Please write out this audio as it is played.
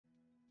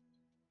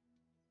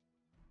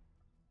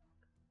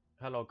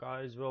Hello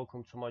guys,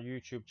 welcome to my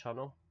YouTube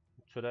channel.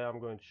 Today I'm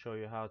going to show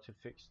you how to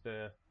fix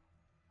the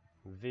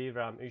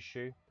VRAM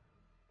issue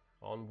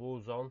on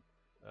Warzone.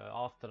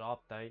 After the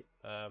update,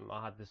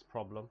 I had this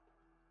problem,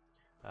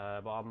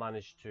 but I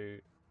managed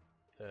to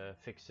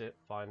fix it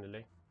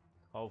finally.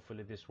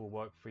 Hopefully this will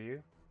work for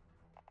you.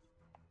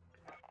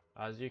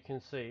 As you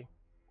can see,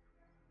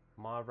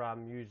 my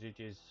RAM usage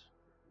is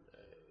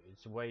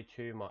it's way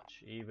too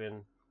much.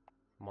 Even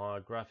my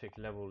graphic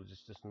level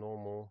is just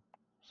normal.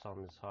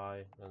 Some is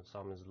high and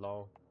some is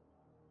low.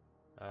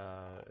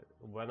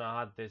 When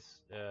I had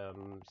this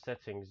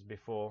settings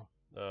before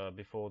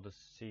the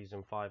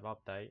season 5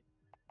 update,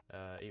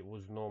 it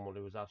was normal.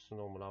 It was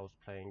absolutely normal. I was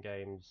playing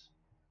games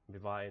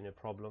without any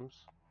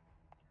problems.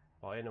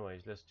 But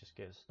anyways, let's just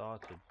get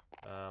started.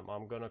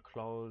 I'm gonna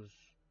close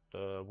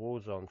the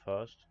Warzone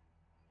first.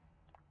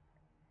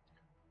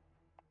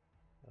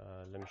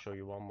 Let me show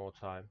you one more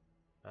time.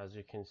 As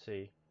you can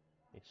see,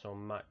 it's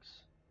on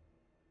max,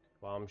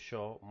 but I'm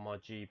sure my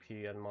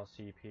GPU and my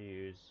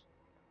CPUs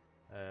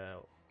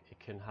it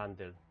can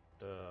handle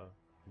the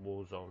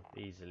Warzone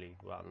easily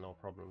without no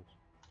problems.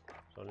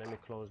 So let me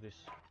close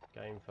this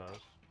game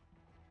first.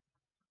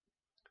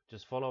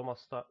 Just follow my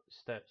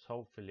steps.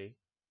 Hopefully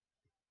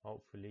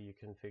you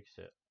can fix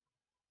it.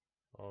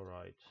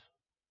 Alright,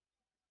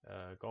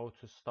 go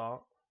to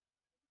start.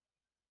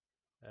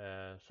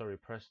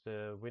 Press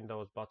the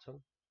Windows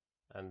button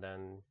and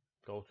then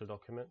go to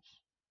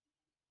documents,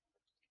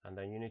 and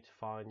then you need to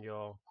find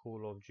your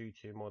Call of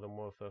Duty Modern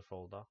Warfare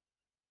folder,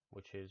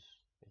 which is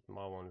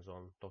my one's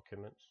on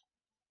documents,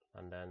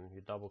 and then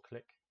you double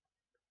click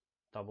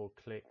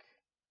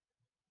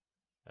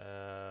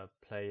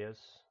players,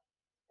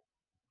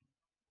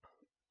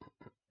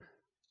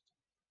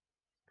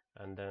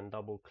 and then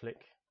double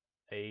click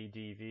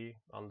ADV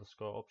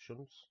underscore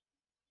options.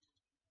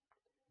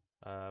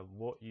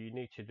 What you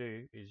need to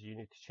do is you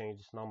need to change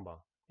this number.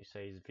 It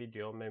says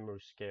video memory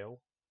scale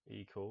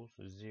equals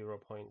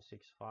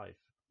 0.65.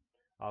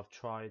 I've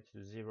tried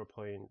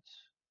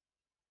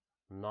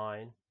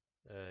 0.9,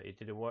 it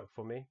didn't work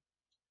for me,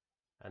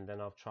 and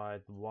then I've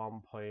tried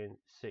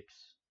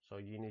 1.6. so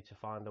you need to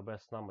find the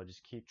best number.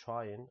 Just keep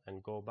trying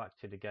and go back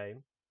to the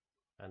game,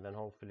 and then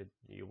hopefully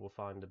you will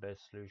find the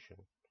best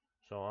solution.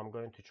 So I'm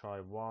going to try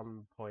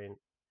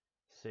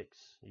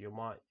 1.6.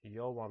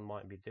 Your one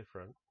might be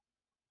different.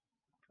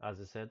 As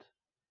I said,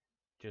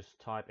 just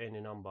type any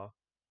number.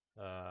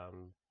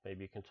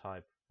 Maybe you can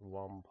type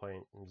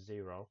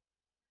 1.0,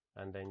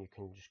 and then you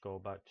can just go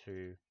back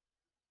to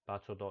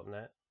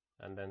battle.net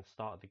and then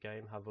start the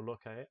game, have a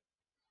look at it.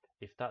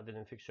 If that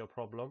didn't fix your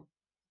problem,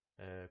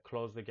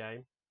 close the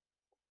game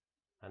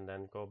and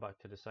then go back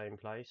to the same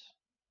place.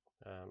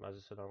 As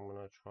I said, I'm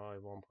gonna try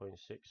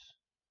 1.6,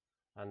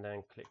 and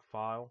then click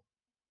File,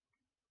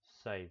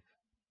 Save,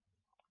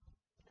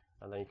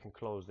 and then you can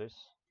close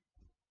this.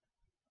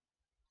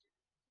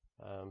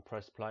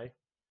 Press play.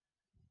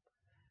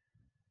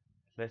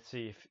 Let's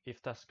see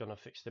if that's gonna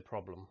fix the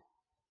problem.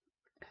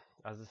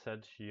 As I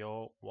said,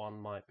 your one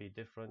might be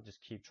different.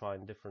 Just keep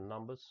trying different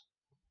numbers.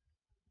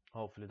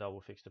 Hopefully that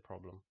will fix the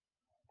problem.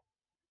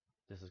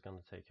 This is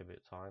gonna take a bit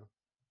of time.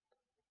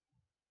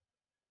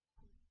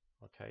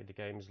 Okay, the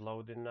game is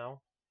loading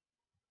now.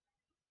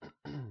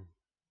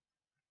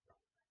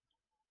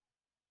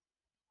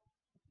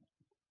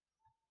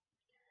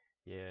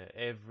 Yeah,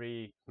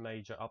 every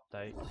major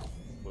update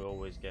we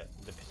always get,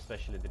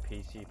 especially the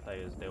PC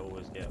players, they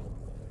always get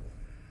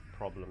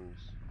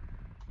problems.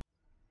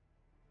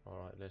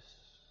 Alright, let's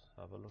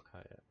have a look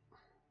at it.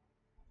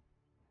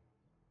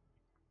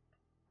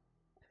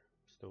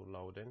 Still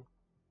loading.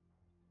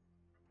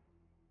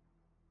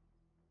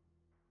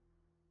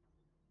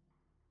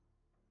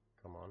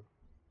 Come on.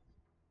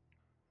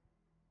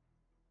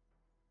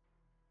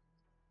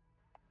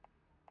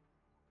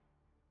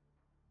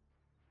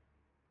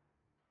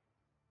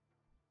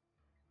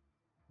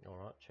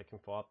 Alright, checking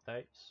for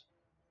updates.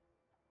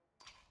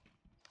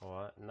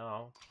 Alright,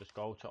 now just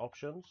go to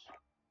options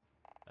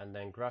and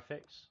then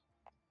graphics.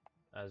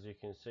 As you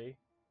can see,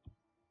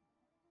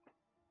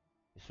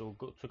 it's all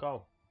good to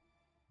go.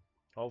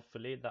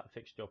 Hopefully that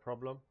fixed your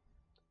problem.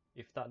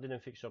 If that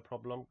didn't fix your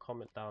problem,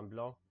 comment down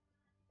below.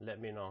 Let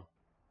me know.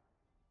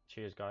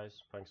 Cheers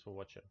guys, thanks for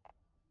watching.